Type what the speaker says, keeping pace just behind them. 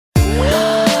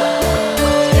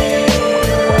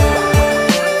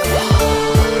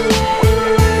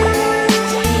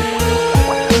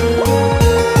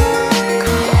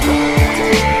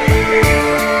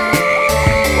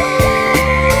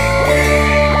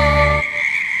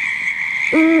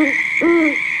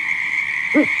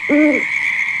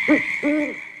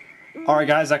Alright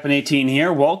guys, Zachman18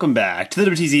 here. Welcome back to the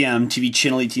WTZM TV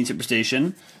channel 18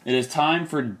 Superstation. It is time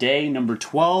for day number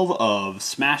 12 of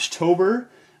Smash-tober.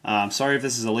 Sorry if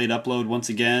this is a late upload once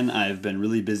again. I've been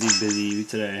really busy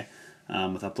today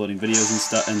with uploading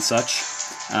videos and such.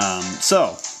 So,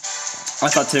 I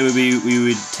thought today we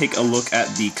would take a look at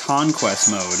the Conquest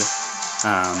mode.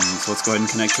 So let's go ahead and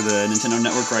connect to the Nintendo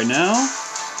Network right now.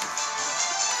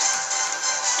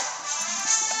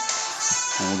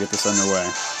 And we'll get this underway.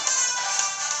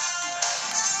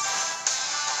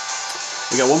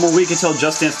 We got one more week until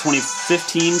Just Dance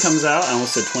 2015 comes out. I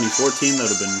almost said 2014. That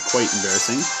would have been quite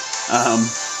embarrassing.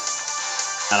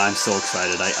 And I'm so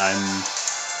excited. I'm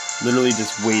literally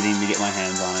just waiting to get my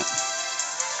hands on it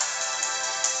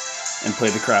and play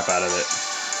the crap out of it.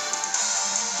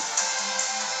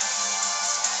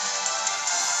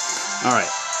 Alright.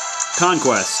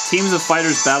 Conquest. Teams of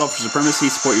fighters battle for supremacy.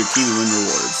 Support your team and win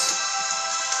rewards.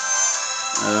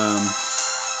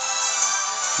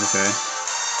 Okay.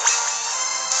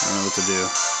 I don't know what to do.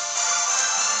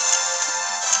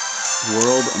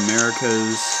 World,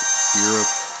 Americas,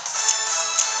 Europe,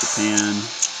 Japan.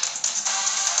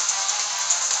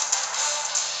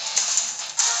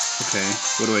 Okay,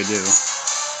 what do I do?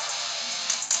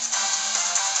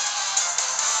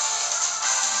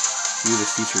 View the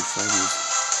featured fighters.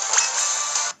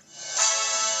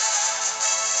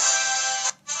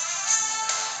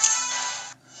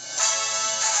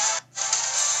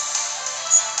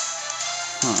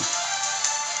 Huh.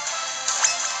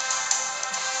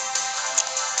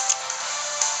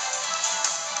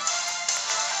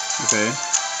 Okay.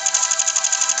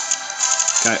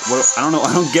 Okay, what, I don't know, I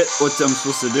don't get what I'm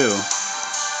supposed to do.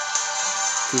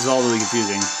 This is all really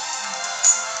confusing.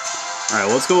 Alright,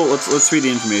 let's read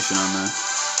the information on that.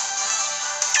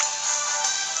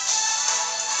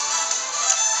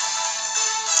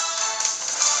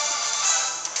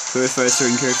 Clarify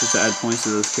certain characters to add points to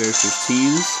those characters'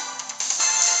 teams.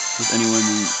 With anyone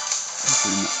in...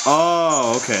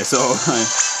 Oh, okay, so...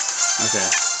 okay.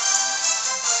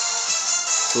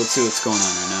 So let's see what's going on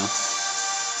right now.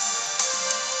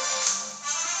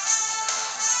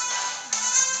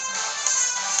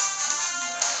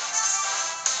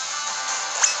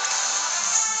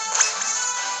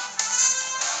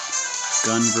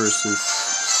 Gun versus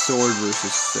sword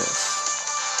versus fist.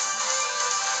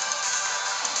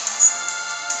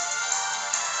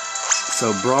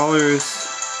 So brawlers,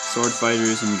 sword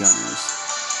fighters, and gunners.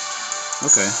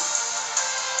 Okay.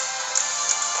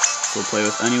 So we'll play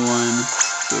with anyone,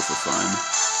 do it for fun.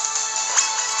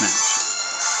 Smash.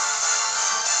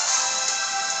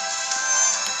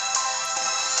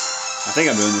 I think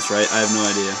I'm doing this right, I have no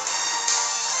idea.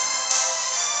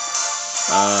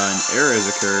 An error has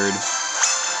occurred.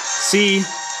 See, I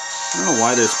don't know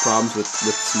why there's problems with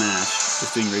Smash,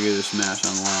 just doing regular Smash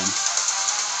online.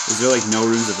 Is there like no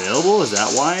rooms available? Is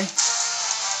that why?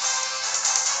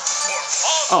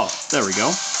 Oh, there we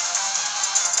go.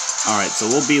 Alright, so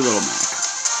we'll be Little Mac.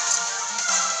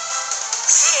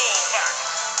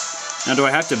 Now, do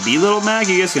I have to be Little Mac?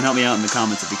 You guys can help me out in the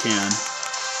comments if you can.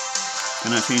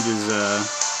 Can I not change his,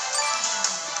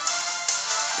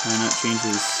 Can I not change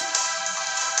his...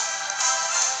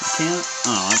 I can't?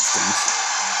 Oh, that stinks.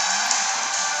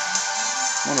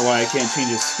 I wonder why I can't change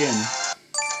his skin.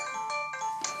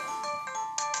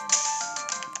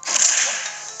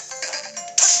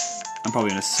 I'm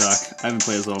probably gonna suck. I haven't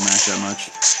played as Little Mac that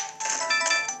much.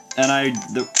 And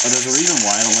there's a reason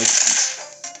why I don't like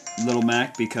Little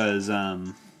Mac, because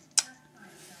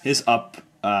his up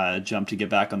jump to get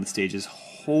back on the stage is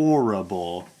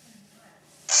horrible.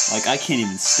 Like, I can't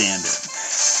even stand it.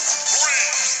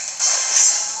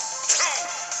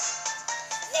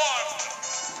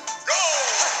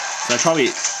 So I probably...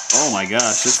 Oh my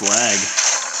gosh, this lag.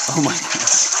 Oh my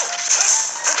gosh.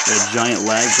 Got a giant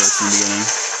lag burst in the beginning.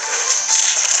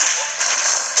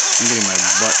 I'm getting my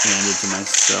butt handed to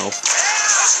myself.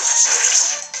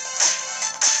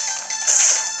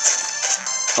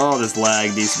 Oh, this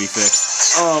lag needs to be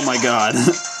fixed. Oh my god.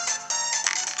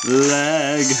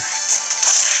 Lag.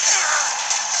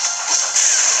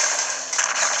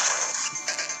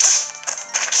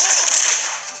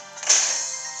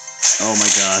 Oh my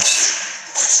gosh.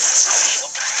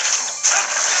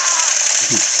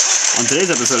 On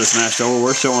today's episode of Smash-tober,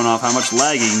 we're showing off how much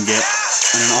lag you can get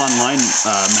in an online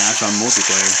match on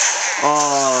multiplayer.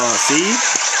 Oh, see?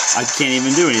 I can't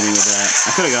even do anything with that.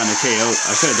 I could have gotten a KO.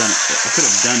 I could have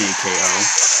done a KO.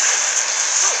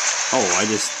 Oh, I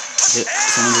just hit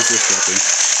someone disrespecting.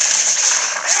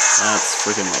 That's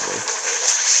freaking lovely.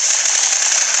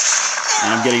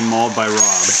 And I'm getting mauled by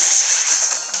Rob.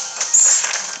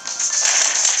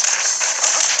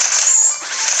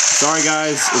 Sorry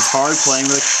guys, it's hard playing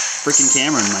with a freaking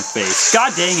camera in my face.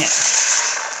 God dang it!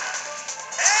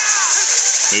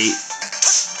 Hate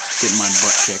getting my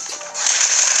butt kicked.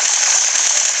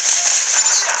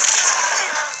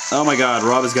 Oh my god,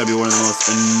 Rob has got to be one of the most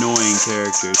annoying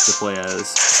characters to play as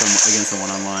against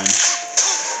someone online.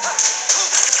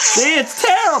 See, it's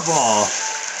terrible!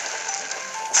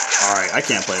 Alright, I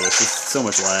can't play this. There's so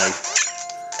much lag.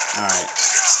 Alright.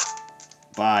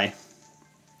 Bye.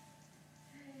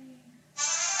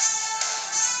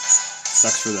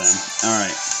 Sucks for them.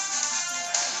 Alright.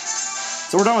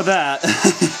 So we're done with that.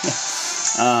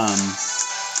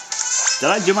 Did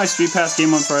I do my Street Pass game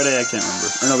on Friday? I can't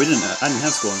remember. Or no, we didn't. I didn't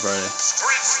have school on Friday.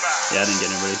 Yeah, I didn't get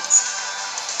anybody.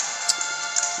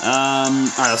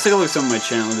 Alright, let's take a look at some of my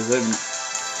challenges. I haven't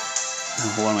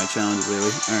a lot of my challenges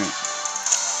lately. Alright.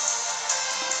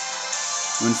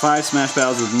 Win 5 Smash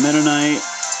battles with Meta Knight.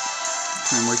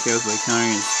 Turn more KOs by countering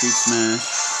and Street Smash.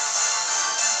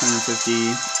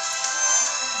 150.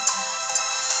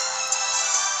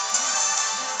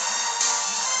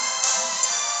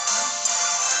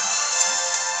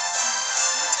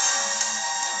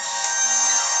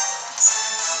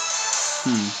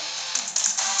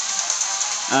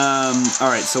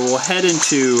 Alright, so we'll head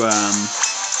into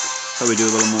probably do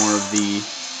a little more of the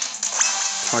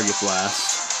Target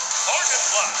Blast.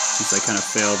 Since I kind of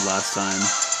failed last time.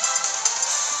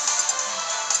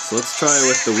 So let's try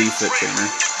with the Wii Fit Trainer.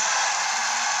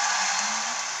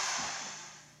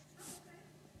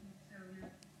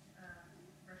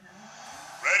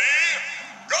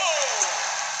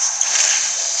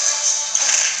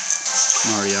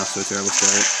 I'm already off to a terrible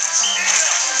start.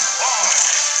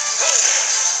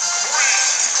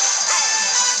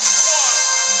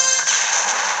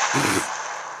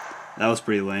 That was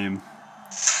pretty lame.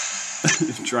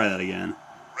 Try that again.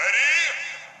 Ready,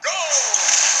 go!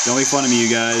 Don't make fun of me, you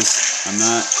guys. I'm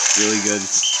not really good at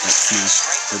Smash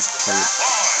or Target.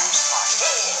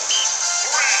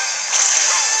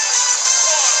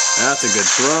 That's a good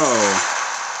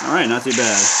throw. Alright, not too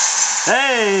bad.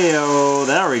 Hey, oh,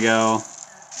 there we go.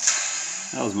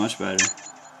 That was much better.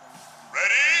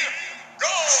 Ready,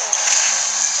 go!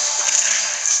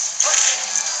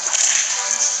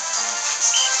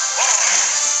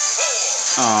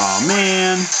 Oh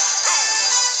man,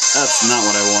 that's not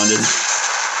what I wanted.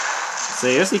 So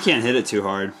I guess you can't hit it too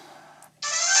hard.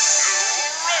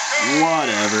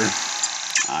 Whatever.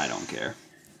 I don't care.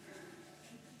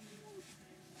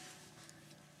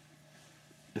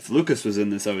 If Lucas was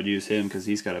in this, I would use him because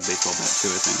he's got a baseball bat too,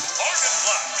 I think.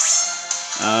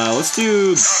 Let's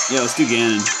do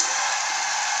Ganon.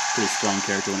 Pretty strong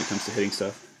character when it comes to hitting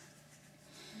stuff.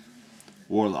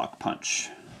 Warlock Punch.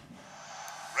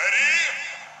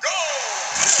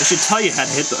 I should tell you how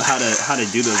to hit how to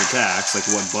do those attacks, like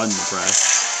what button to press.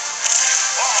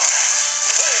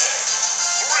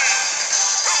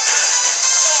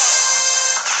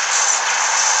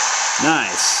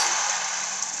 Nice.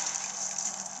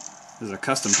 There's a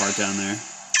custom part down there.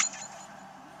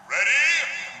 Ready,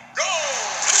 go!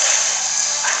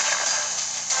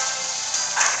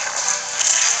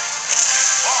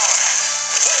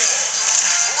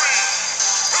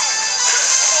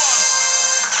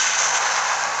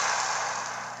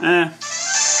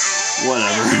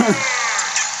 Whatever.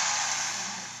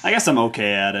 I guess I'm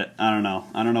okay at it. I don't know.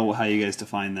 I don't know how you guys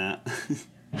define that.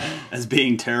 As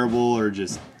being terrible or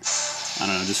just, I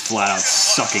don't know, just flat out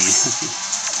sucking.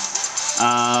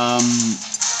 Alright,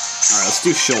 let's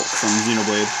do Shulk from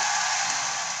Xenoblade.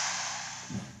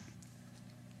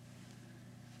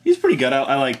 He's pretty good.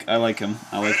 I like him.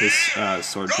 I like his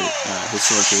sword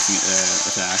chasing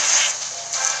attack.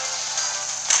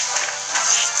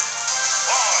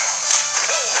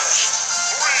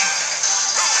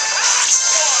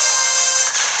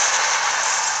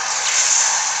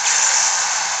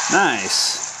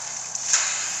 Nice.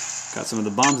 Got some of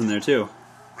the bombs in there too.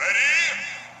 Ready,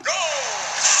 go!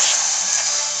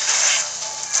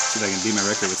 See if I can beat my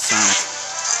record with Sonic. 5,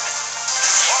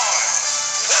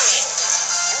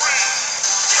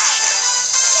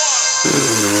 4,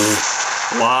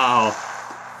 3, 2, 1. Wow.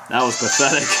 That was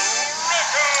pathetic.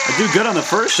 I do good on the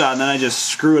first shot and then I just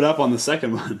screw it up on the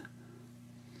second one.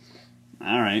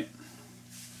 Alright.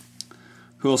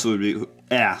 Who else would be good?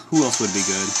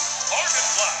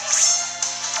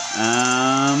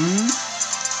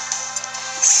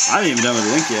 I haven't even done with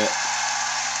Link yet.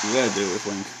 We gotta do it with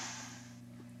Link.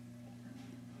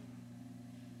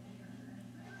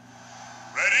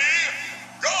 Ready,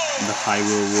 go! The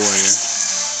Hyrule Warrior.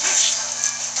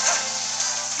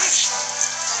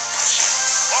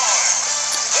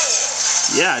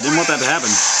 5, 4, Yeah, I didn't want that to happen.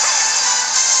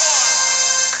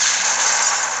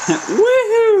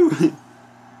 Woohoo!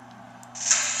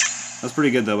 That's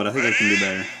pretty good though, but I think I can do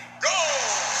better.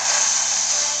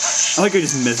 I like he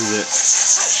just misses it.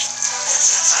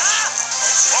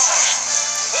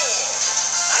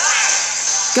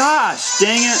 Gosh,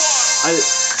 dang it!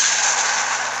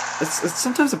 It's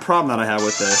sometimes a problem that I have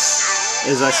with this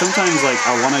is I sometimes like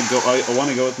I want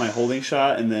to go with my holding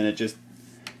shot and then it just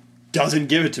doesn't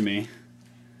give it to me.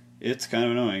 It's kind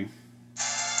of annoying.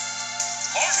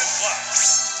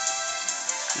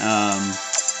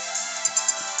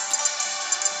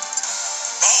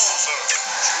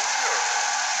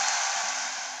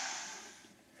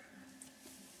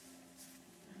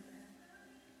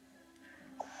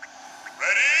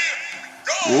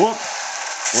 Whoop!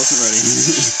 Wasn't ready.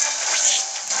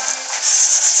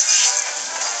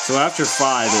 So after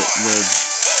 5,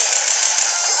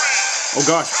 oh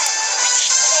gosh,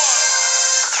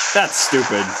 that's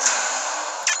stupid.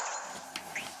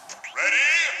 Ready,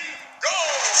 go!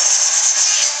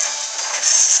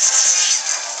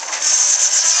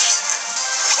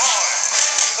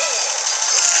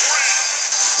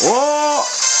 Whoa!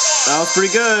 That was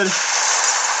pretty good.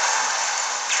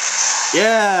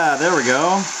 Yeah, there we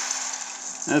go.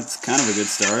 That's kind of a good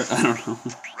start. I don't know.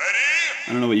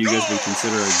 I don't know what you guys would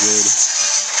consider a good.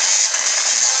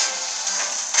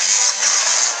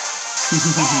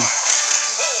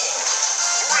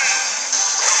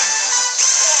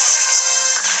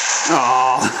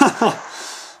 Oh!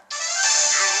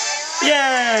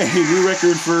 Yay! New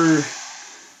record for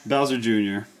Bowser Jr.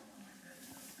 I'm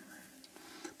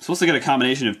supposed to get a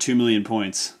combination of 2 million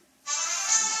points.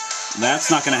 That's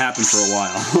not going to happen for a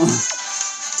while.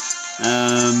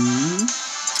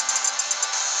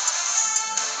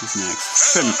 Who's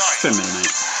next? Try Meta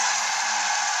Knight.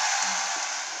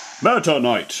 Meta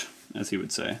Knight, as he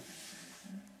would say.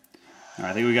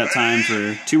 Alright, I think we got time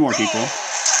for 2 more people.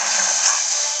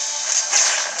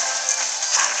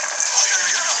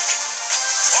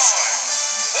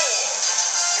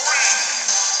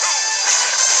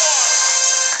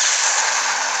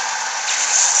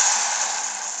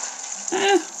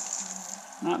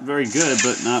 Not very good,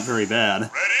 but not very bad.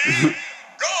 Ready,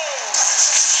 go!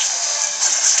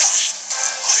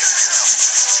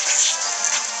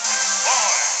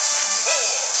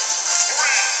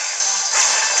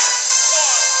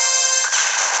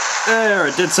 There,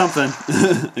 it did something.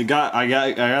 I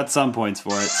got some points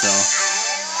for it, so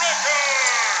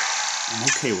I'm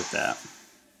okay with that.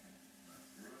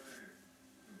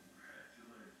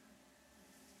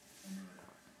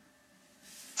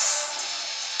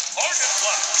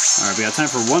 Alright, we got time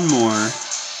for 1 more.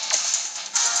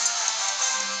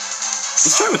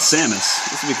 Let's try with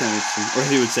Samus. This would be kind of interesting. Or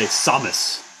he would say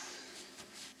Samus.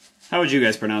 How would you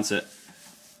guys pronounce it?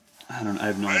 I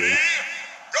have no idea.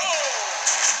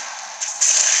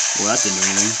 Well, that didn't do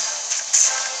anything.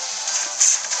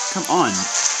 Come on.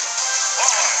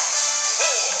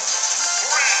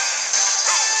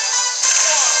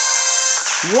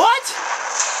 What?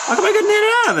 How come I couldn't hit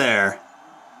it out of there?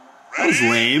 That was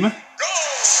lame.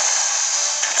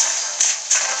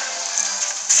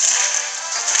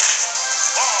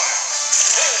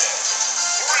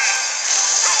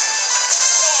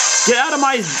 Get out of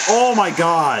my... Oh my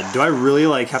god. Do I really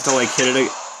like have to like hit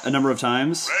it a number of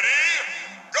times?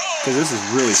 Because this is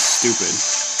really stupid.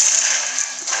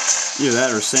 Either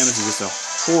that or Samus is just a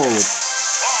horrible...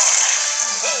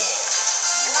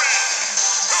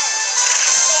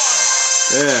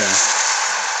 There.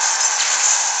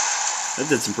 That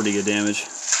did some pretty good damage.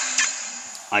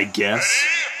 I guess.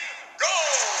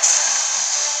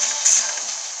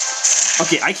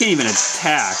 Okay, I can't even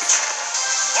attack.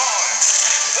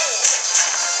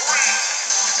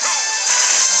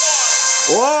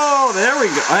 Whoa, there we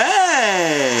go.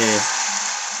 Hey!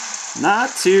 Not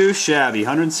too shabby.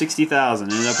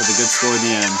 160,000. Ended up with a good score in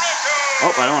the end.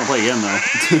 Oh, I don't want to play again, though.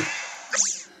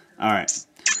 Alright.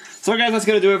 So, guys, that's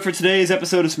going to do it for today's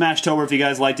episode of Smash-tober. If you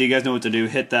guys liked it, you guys know what to do.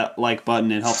 Hit that like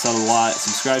button. It helps out a lot.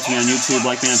 Subscribe to me on YouTube.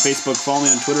 Like me on Facebook. Follow me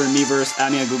on Twitter and MIIVERSE.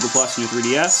 Add me on Google Plus and your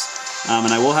 3DS.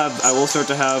 And I will start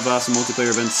to have some multiplayer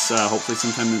events, hopefully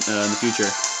sometime in the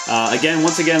future.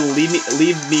 Once again, leave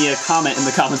me a comment in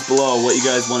the comments below what you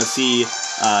guys want to see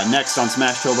next on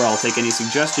Smash-tober. I'll take any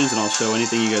suggestions and I'll show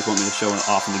anything you guys want me to show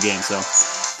off in the game. So,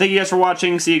 thank you guys for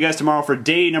watching. See you guys tomorrow for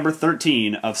day number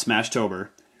 13 of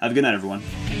Smash-tober. Have a good night, everyone.